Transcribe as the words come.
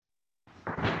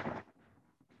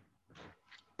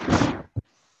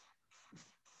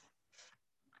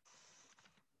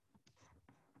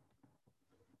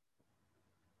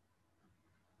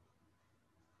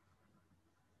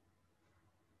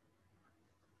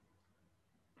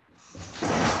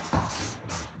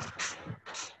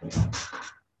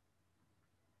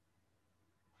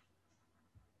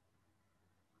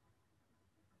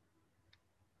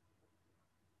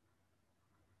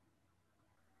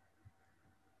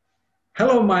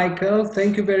Hello, Michael.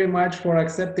 Thank you very much for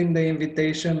accepting the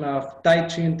invitation of Tai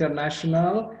Chi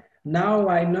International. Now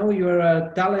I know you're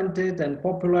a talented and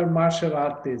popular martial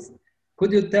artist.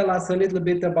 Could you tell us a little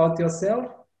bit about yourself?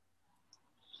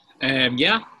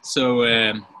 Yeah,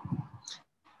 so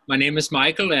my name is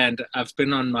Michael, and I've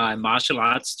been on my martial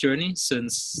arts journey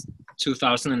since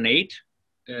 2008.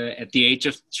 At the age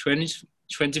of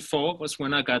 24 was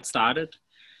when I got started.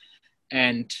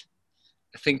 And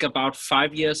I think about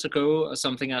 5 years ago or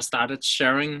something, I started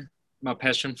sharing my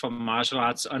passion for martial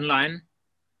arts online.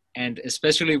 And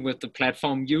especially with the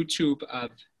platform YouTube,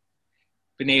 I've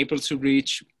been able to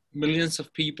reach millions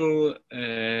of people,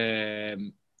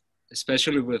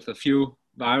 especially with a few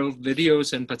viral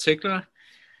videos in particular.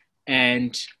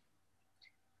 And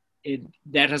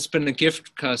that has been a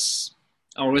gift because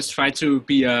I always try to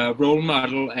be a role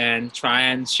model and try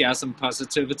and share some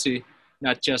positivity,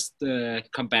 not just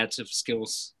combative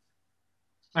skills.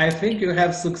 I think you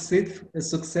have succeeded,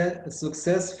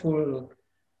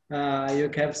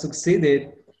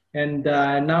 and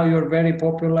now you're very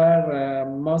popular.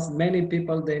 Many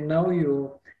people they know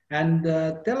you. And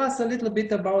tell us a little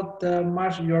bit about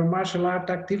your martial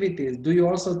art activities. Do you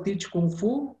also teach Kung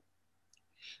Fu?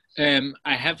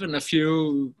 I have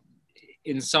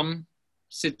in some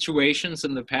situations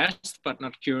in the past, but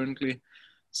not currently.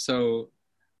 So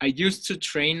I used to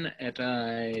train at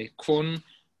a Kwon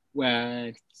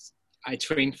where I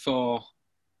trained for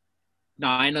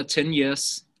 9 or 10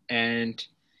 years. And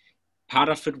part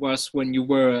of it was when you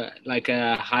were like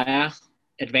a higher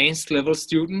advanced level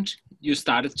student, you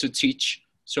started to teach.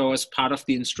 So I was part of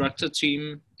the instructor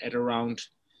team at around,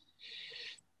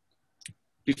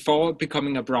 before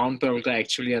becoming a brown belt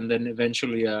actually, and then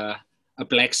eventually a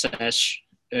black sash.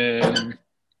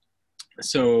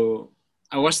 So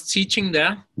I was teaching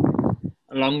there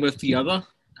along with the other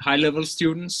high-level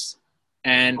students.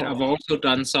 And I've also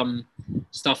done some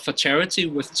stuff for charity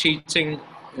with teaching.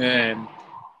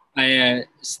 I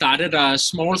started a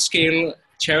small-scale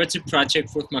charity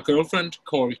project with my girlfriend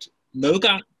called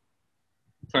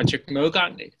Project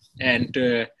Medgang.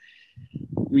 And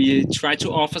we try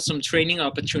to offer some training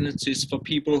opportunities for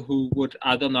people who would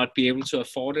either not be able to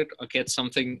afford it or get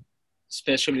something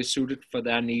specially suited for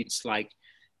their needs, like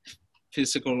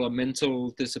physical or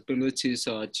mental disabilities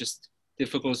or just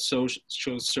difficult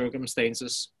social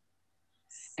circumstances.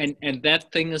 And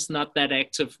that thing is not that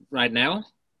active right now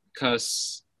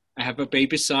because I have a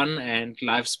baby son and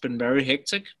life's been very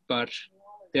hectic, but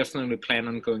definitely plan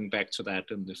on going back to that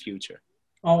in the future.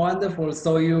 Oh, wonderful.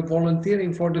 So you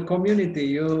volunteering for the community,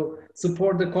 you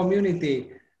support the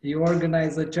community, you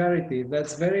organize a charity.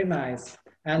 That's very nice.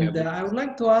 And Yeah. I would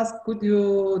like to ask, could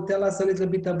you tell us a little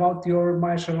bit about your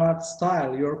martial arts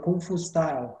style, your Kung Fu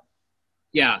style?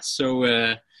 Yeah,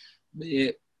 so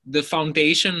the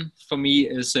foundation for me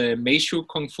is Meishu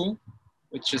Kung Fu,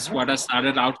 which is what I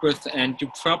started out with. And you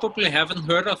probably haven't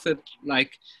heard of it.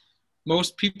 Like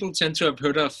most people tend to have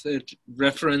heard of it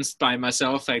referenced by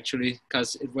myself, actually,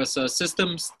 because it was a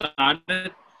system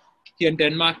started here in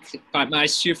Denmark by my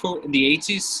Shifu in the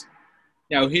 80s.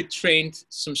 Now he trained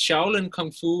some Shaolin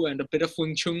Kung Fu and a bit of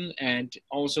Wing Chun, and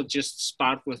also just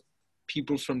sparred with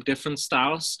people from different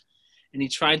styles. And he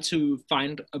tried to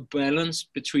find a balance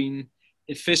between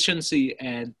efficiency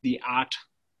and the art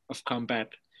of combat.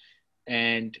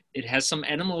 And it has some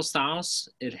animal styles.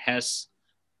 It has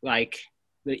like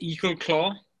the eagle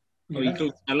claw or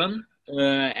eagle talon,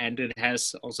 and it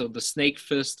has also the snake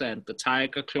fist and the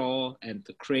tiger claw and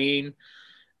the crane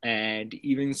and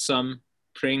even some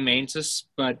praying mantis.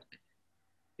 But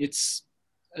it's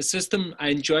a system I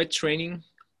enjoyed training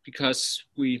because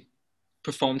we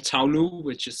perform Taolu,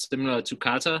 which is similar to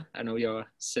kata. I know you're a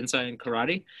sensei in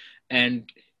karate. And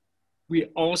we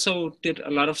also did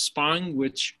a lot of sparring,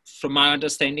 which from my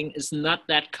understanding is not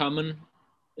that common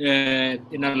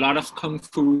in a lot of Kung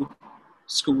Fu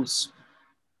schools.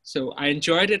 So I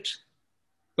enjoyed it,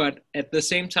 but at the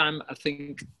same time, I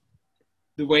think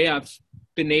the way I've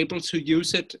been able to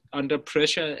use it under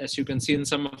pressure, as you can see in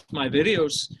some of my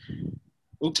videos,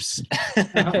 oops,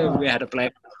 we had a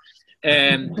black.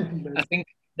 I think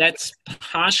that's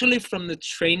partially from the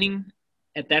training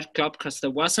at that club because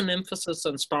there was an emphasis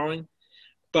on sparring,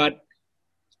 but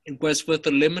it was with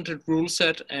a limited rule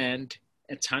set and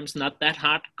at times not that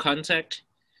hard contact.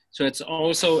 So it's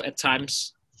also at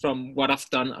times from what I've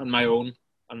done on my own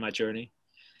on my journey.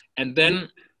 And then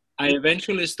I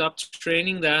eventually stopped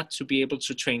training there to be able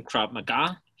to train Krav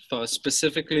Maga for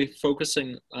specifically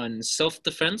focusing on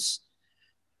self-defense.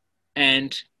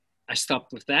 And I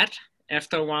stopped with that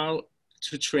after a while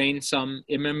to train some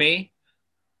MMA,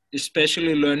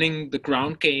 especially learning the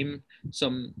ground game.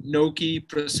 Some no-gi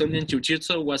Brazilian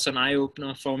Jiu-Jitsu was an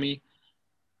eye-opener for me.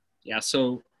 Yeah,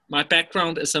 so my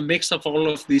background is a mix of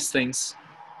all of these things.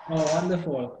 Oh,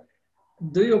 wonderful.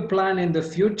 Do you plan in the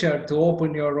future to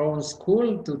open your own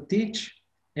school to teach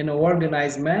in an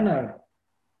organized manner?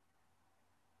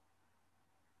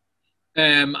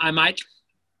 I might.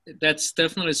 That's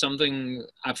definitely something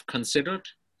I've considered.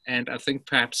 And I think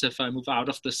perhaps if I move out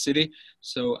of the city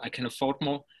so I can afford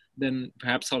more, then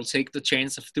perhaps I'll take the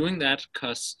chance of doing that,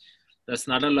 because there's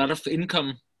not a lot of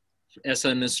income as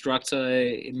an instructor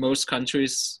in most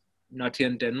countries, not here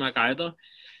in Denmark either.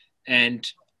 And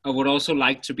I would also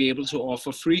like to be able to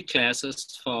offer free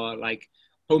classes for like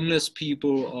homeless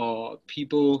people or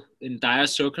people in dire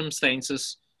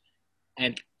circumstances.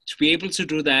 And to be able to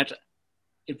do that,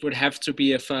 it would have to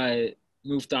be if I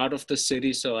moved out of the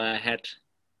city so I had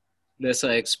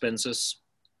lesser expenses.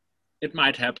 It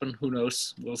might happen, who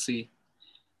knows, we'll see.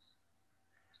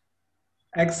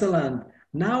 Excellent.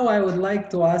 Now I would like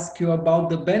to ask you about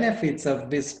the benefits of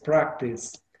this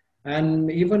practice,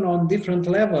 and even on different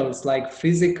levels like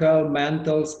physical,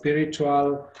 mental,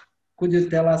 spiritual. Could you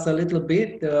tell us a little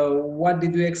bit? What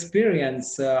did you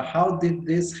experience? How did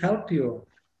this help you?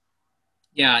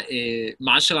 Yeah,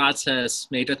 martial arts has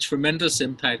made a tremendous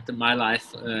impact in my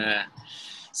life. I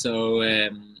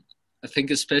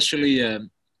think especially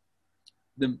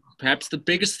perhaps the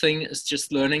biggest thing is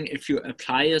just learning, if you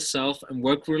apply yourself and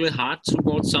work really hard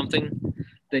towards something,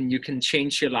 then you can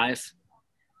change your life.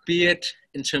 Be it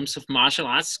in terms of martial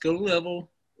arts skill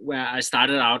level, where I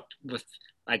started out with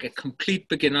like a complete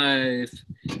beginner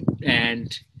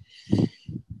and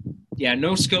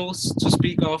no skills to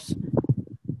speak of.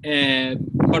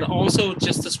 But also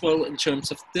just as well in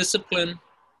terms of discipline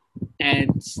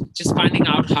and just finding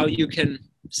out how you can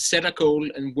set a goal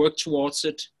and work towards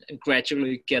it and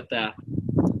gradually get there.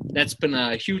 That's been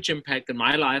a huge impact in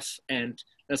my life, and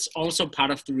that's also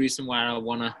part of the reason why I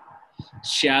want to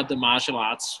share the martial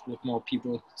arts with more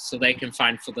people so they can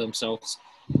find for themselves.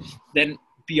 Then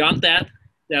beyond that,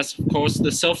 there's of course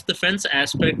the self-defense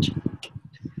aspect,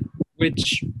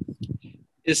 which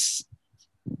is,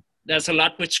 there's a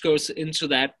lot which goes into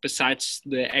that besides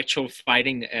the actual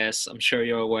fighting, as I'm sure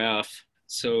you're aware of.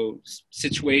 So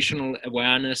situational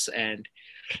awareness and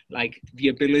like the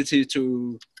ability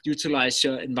to utilize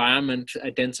your environment,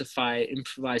 identify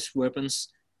improvised weapons,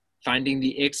 finding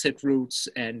the exit routes,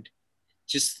 and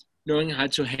just knowing how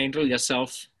to handle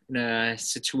yourself in a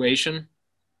situation.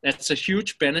 That's a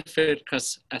huge benefit,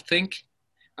 because I think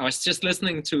I was just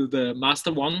listening to the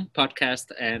Master One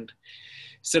podcast, and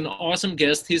he's an awesome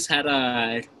guest. He's had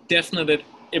a definite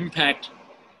impact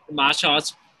in martial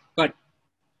arts. But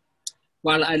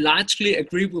while I largely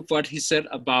agree with what he said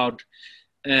about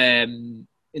in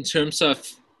terms of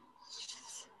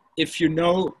if you're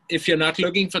not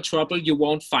looking for trouble, you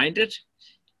won't find it,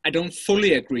 I don't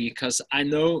fully agree, because I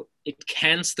know it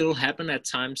can still happen at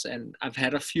times. And I've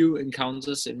had a few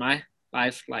encounters in my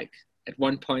life. Like at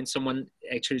one point, someone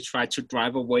actually tried to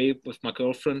drive away with my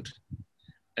girlfriend,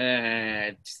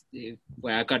 where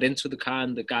I got into the car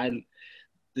and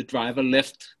the driver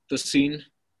left the scene,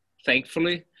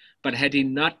 thankfully. But had he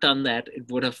not done that,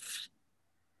 it would have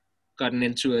gotten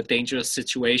into a dangerous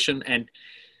situation and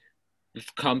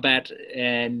with combat,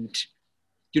 and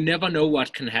you never know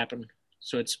what can happen.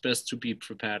 So it's best to be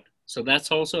prepared. So that's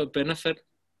also a benefit.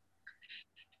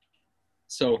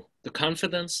 So the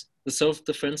confidence, the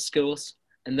self-defense skills,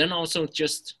 and then also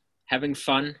just having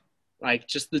fun, like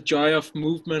just the joy of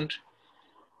movement.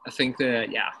 I think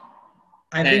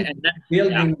I think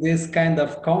building this kind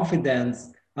of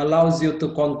confidence allows you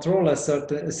to control a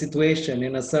certain situation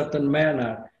in a certain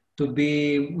manner, to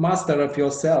be master of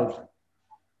yourself.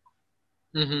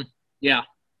 Mm-hmm. Yeah,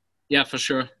 for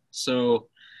sure. So,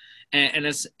 and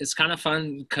it's kind of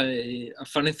fun, a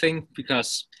funny thing,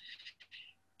 because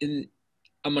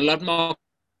I'm a lot more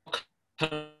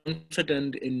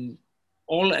confident in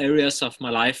all areas of my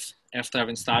life after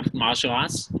having started martial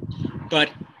arts, but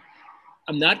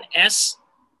I'm not as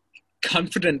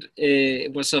confident.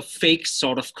 It was a fake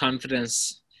sort of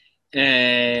confidence.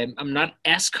 I'm not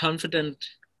as confident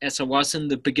as I was in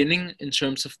the beginning in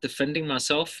terms of defending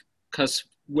myself, because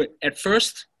at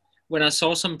first, when I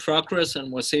saw some progress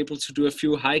and was able to do a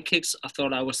few high kicks, I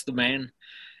thought I was the man,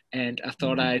 and I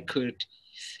thought I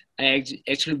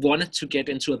actually wanted to get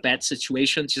into a bad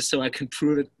situation just so I can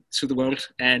prove it to the world.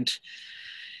 And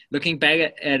looking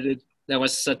back at it, that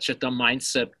was such a dumb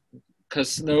mindset,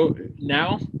 because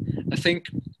now I think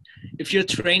if you're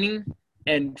training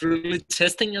and really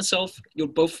testing yourself, you'll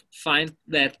both find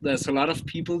that there's a lot of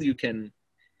people you can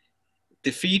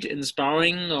defeat in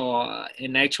sparring or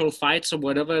in actual fights or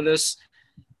whatever it is.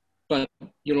 But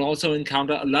you'll also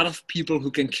encounter a lot of people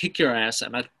who can kick your ass.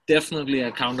 And I definitely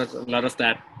encountered a lot of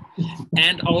that.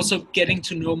 And also getting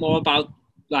to know more about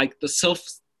like the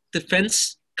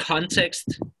self-defense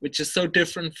context, which is so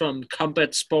different from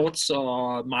combat sports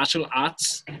or martial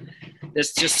arts.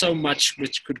 There's just so much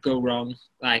which could go wrong.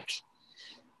 Like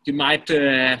you might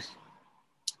handle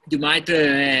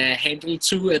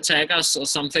two attackers or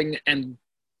something, and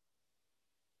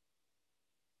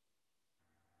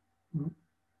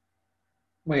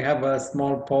we have a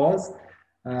small pause.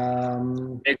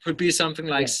 It could be something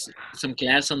like some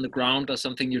glass on the ground or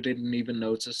something you didn't even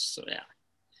notice. So yeah.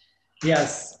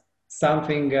 Yes,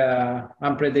 something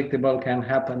unpredictable can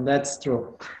happen. That's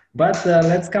true. But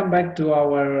let's come back to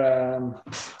our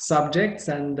subjects.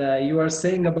 And you are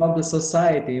saying about the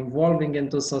society, evolving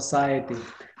into society.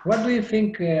 What do you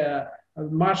think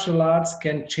martial arts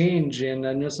can change in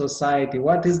a new society?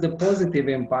 What is the positive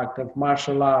impact of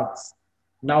martial arts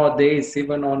nowadays,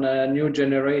 even on a new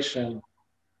generation?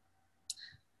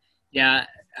 Yeah,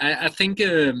 I think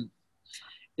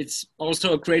it's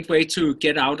also a great way to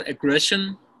get out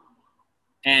aggression.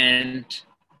 And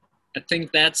I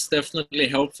think that's definitely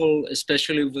helpful,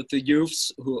 especially with the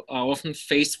youths who are often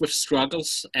faced with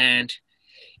struggles. And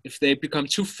if they become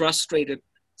too frustrated,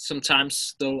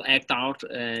 sometimes they'll act out,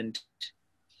 and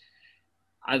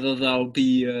either they'll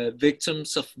be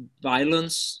victims of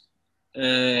violence,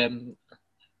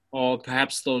 or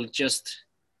perhaps they'll just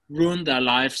ruin their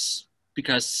lives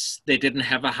because they didn't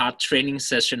have a hard training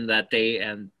session that day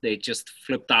and they just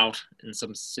flipped out in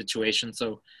some situation.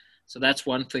 So that's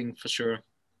one thing for sure.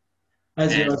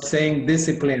 As you are saying,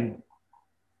 discipline.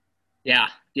 Yeah,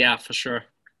 for sure.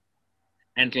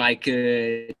 And like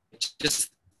just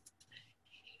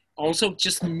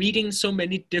meeting so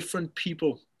many different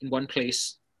people in one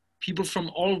place. People from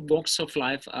all walks of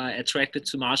life are attracted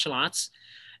to martial arts.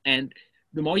 And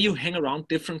the more you hang around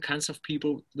different kinds of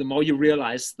people, the more you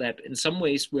realize that in some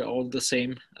ways we're all the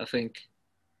same, I think.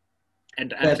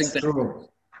 And I think that's true.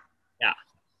 Yeah.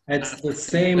 It's the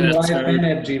same life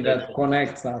energy that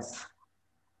connects us.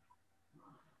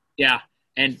 Yeah.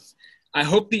 And I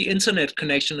hope the internet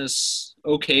connection is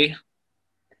okay,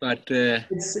 but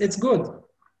it's good.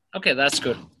 Okay, that's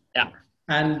good. Yeah.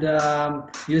 And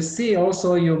you see,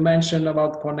 also you mentioned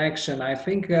about connection. I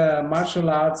think martial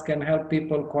arts can help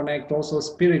people connect also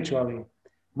spiritually.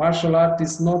 Martial art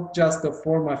is not just a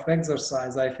form of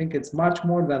exercise. I think it's much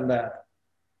more than that.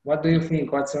 What do you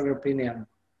think? What's your opinion?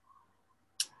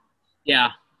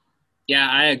 Yeah,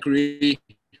 I agree.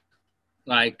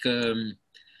 Like,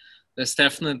 there's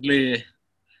definitely,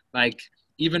 like,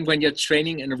 even when you're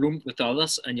training in a room with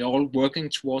others and you're all working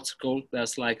towards a goal,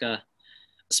 there's like a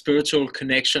spiritual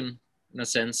connection in a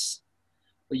sense,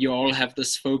 where you all have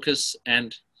this focus.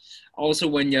 And also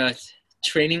when you're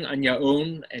training on your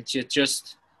own and you're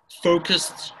just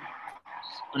focused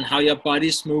on how your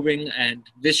body's moving and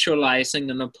visualizing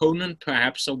an opponent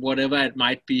perhaps, or whatever it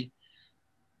might be.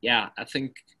 Yeah, I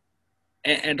think,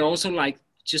 and also like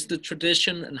just the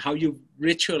tradition and how you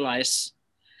ritualize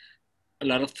a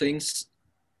lot of things,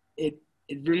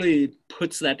 it really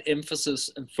puts that emphasis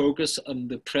and focus on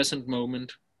the present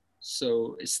moment.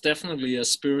 So it's definitely a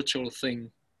spiritual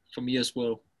thing for me as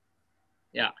well.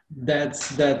 Yeah.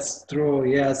 That's true.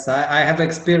 Yes, I have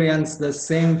experienced the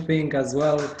same thing as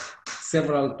well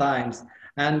several times.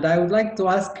 And I would like to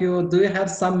ask you, do you have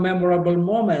some memorable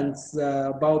moments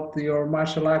about your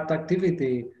martial art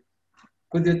activity?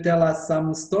 Could you tell us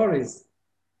some stories?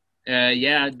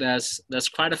 Yeah, there's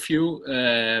quite a few.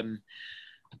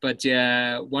 But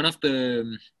yeah, one of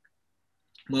the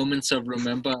moments I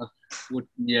remember would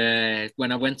be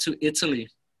when I went to Italy,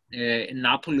 in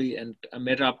Napoli, and I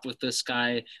met up with this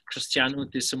guy, Cristiano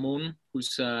De Simone,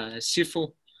 who's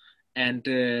Sifu, and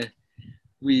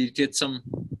we did some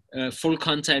full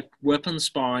contact weapon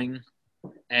sparring,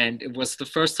 and it was the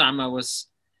first time I was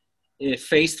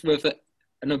faced with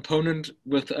an opponent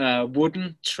with a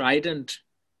wooden trident,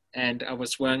 and I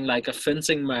was wearing like a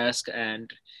fencing mask,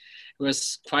 and it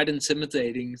was quite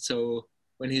intimidating. So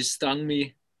when he stung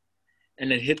me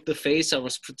and it hit the face, I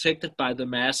was protected by the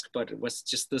mask, but it was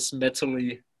just this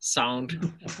metally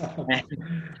sound.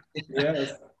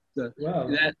 Yes. So wow.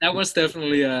 That was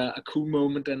definitely a cool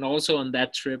moment. And also on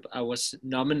that trip, I was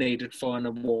nominated for an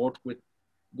award,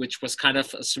 which was kind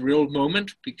of a surreal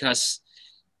moment, because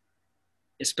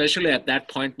especially at that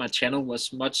point, my channel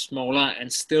was much smaller,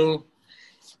 and still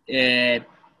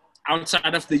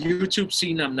outside of the YouTube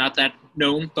scene, I'm not that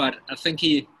known, but I think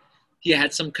he he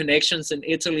had some connections in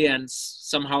Italy, and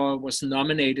somehow I was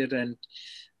nominated, and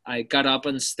I got up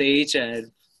on stage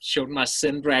and showed my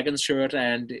Zen Dragon shirt,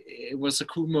 and it was a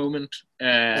cool moment.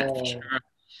 For sure.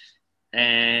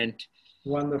 And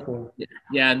wonderful.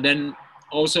 Yeah, and then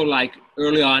also like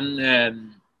early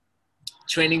on,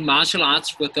 training martial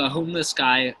arts with a homeless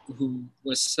guy who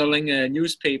was selling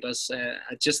newspapers.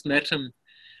 I just met him,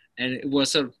 and it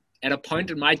was at a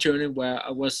point in my journey where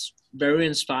I was very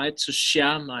inspired to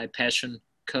share my passion,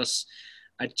 because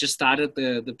I just started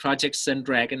the project Zen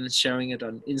Dragon, sharing it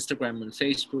on Instagram and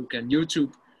Facebook and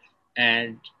YouTube.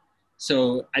 And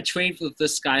so I trained with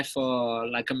this guy for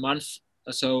like a month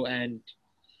or so, and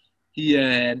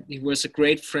he was a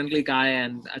great friendly guy,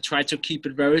 and I tried to keep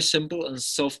it very simple and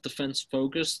self-defense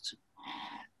focused.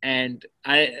 And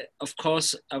of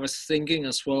course I was thinking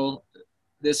as well,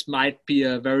 this might be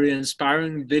a very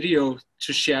inspiring video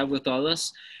to share with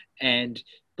others, and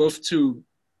both to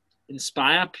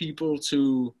inspire people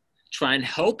to try and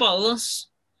help others,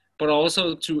 but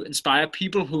also to inspire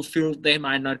people who feel they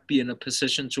might not be in a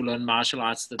position to learn martial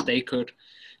arts that they could.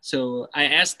 So I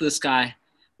asked this guy,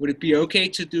 would it be okay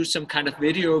to do some kind of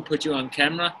video, put you on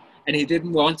camera? And he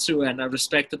didn't want to, and I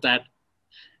respected that.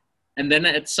 And then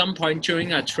at some point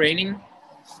during our training,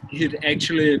 he'd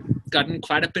actually gotten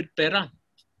quite a bit better.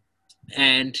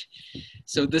 And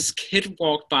so this kid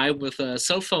walked by with a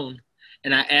cell phone,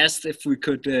 and I asked if we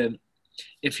could,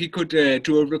 if he could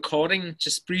do a recording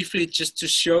just briefly, just to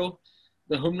show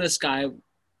the homeless guy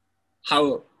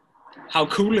how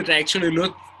cool it actually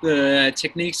looked, the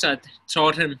techniques I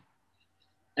taught him.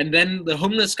 And then the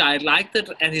homeless guy liked it,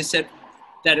 and he said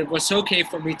that it was okay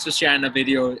for me to share in a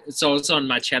video. It's also on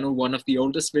my channel, one of the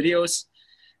oldest videos,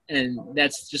 and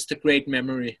that's just a great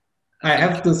memory. I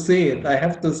have to see it. I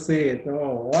have to see it.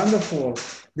 Oh, wonderful.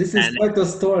 This is quite a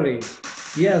story.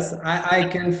 Yes, I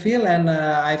can feel, and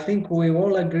I think we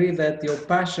all agree that your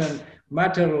passion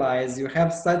materializes. You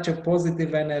have such a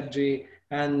positive energy,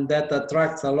 and that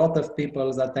attracts a lot of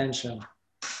people's attention.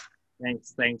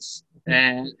 Thanks.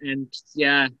 And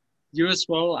yeah, you as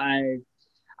well.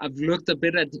 I've looked a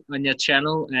bit on your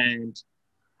channel, and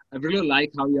I really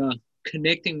like how you're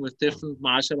connecting with different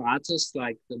martial artists,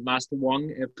 like the Master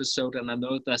Wong episode, and I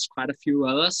know there's quite a few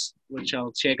others which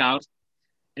I'll check out,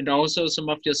 and also some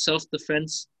of your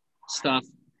self-defense stuff.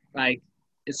 Like,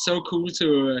 it's so cool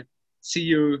to see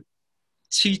you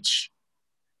teach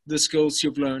the skills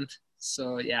you've learned.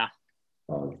 So yeah.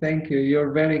 Oh, thank you.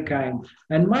 You're very kind.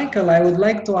 And Michael, I would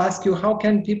like to ask you, how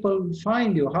can people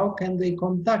find you? How can they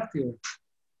contact you?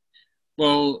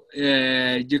 Well,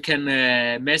 you can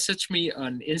message me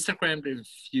on Instagram if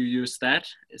you use that.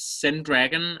 It's Zen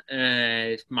Dragon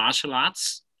Martial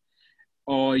Arts.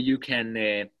 Or you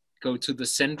can go to the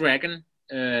Zen Dragon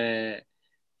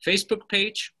Facebook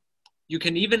page. You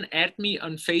can even add me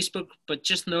on Facebook, but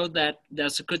just know that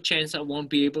there's a good chance I won't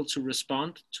be able to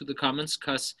respond to the comments,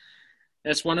 because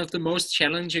that's one of the most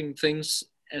challenging things,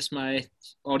 as my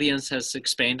audience has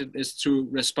expanded, is to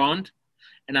respond.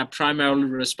 And I primarily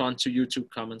respond to YouTube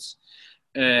comments.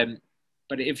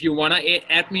 But if you want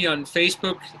to add me on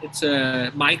Facebook, it's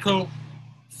Michael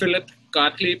Philip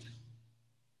Gottlieb.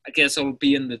 I guess it'll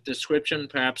be in the description,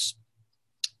 perhaps.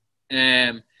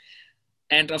 And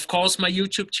of course, my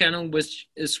YouTube channel, which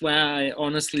is where I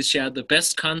honestly share the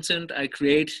best content I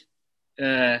create.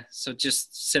 So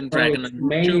just Zen Dragon on YouTube.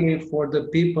 Mainly for the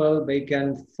people, they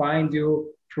can find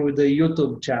you through the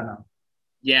YouTube channel.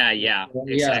 Yeah,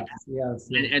 exactly. Yes.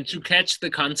 And to catch the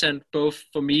content, both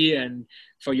for me and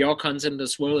for your content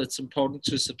as well, it's important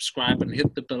to subscribe and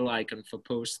hit the bell icon for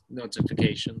post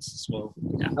notifications as well.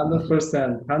 Yeah.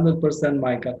 100%,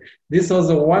 Michael. This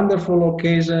was a wonderful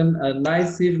occasion, a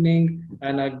nice evening,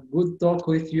 and a good talk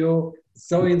with you.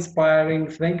 So inspiring.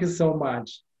 Thank you so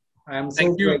much. I am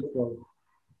so grateful.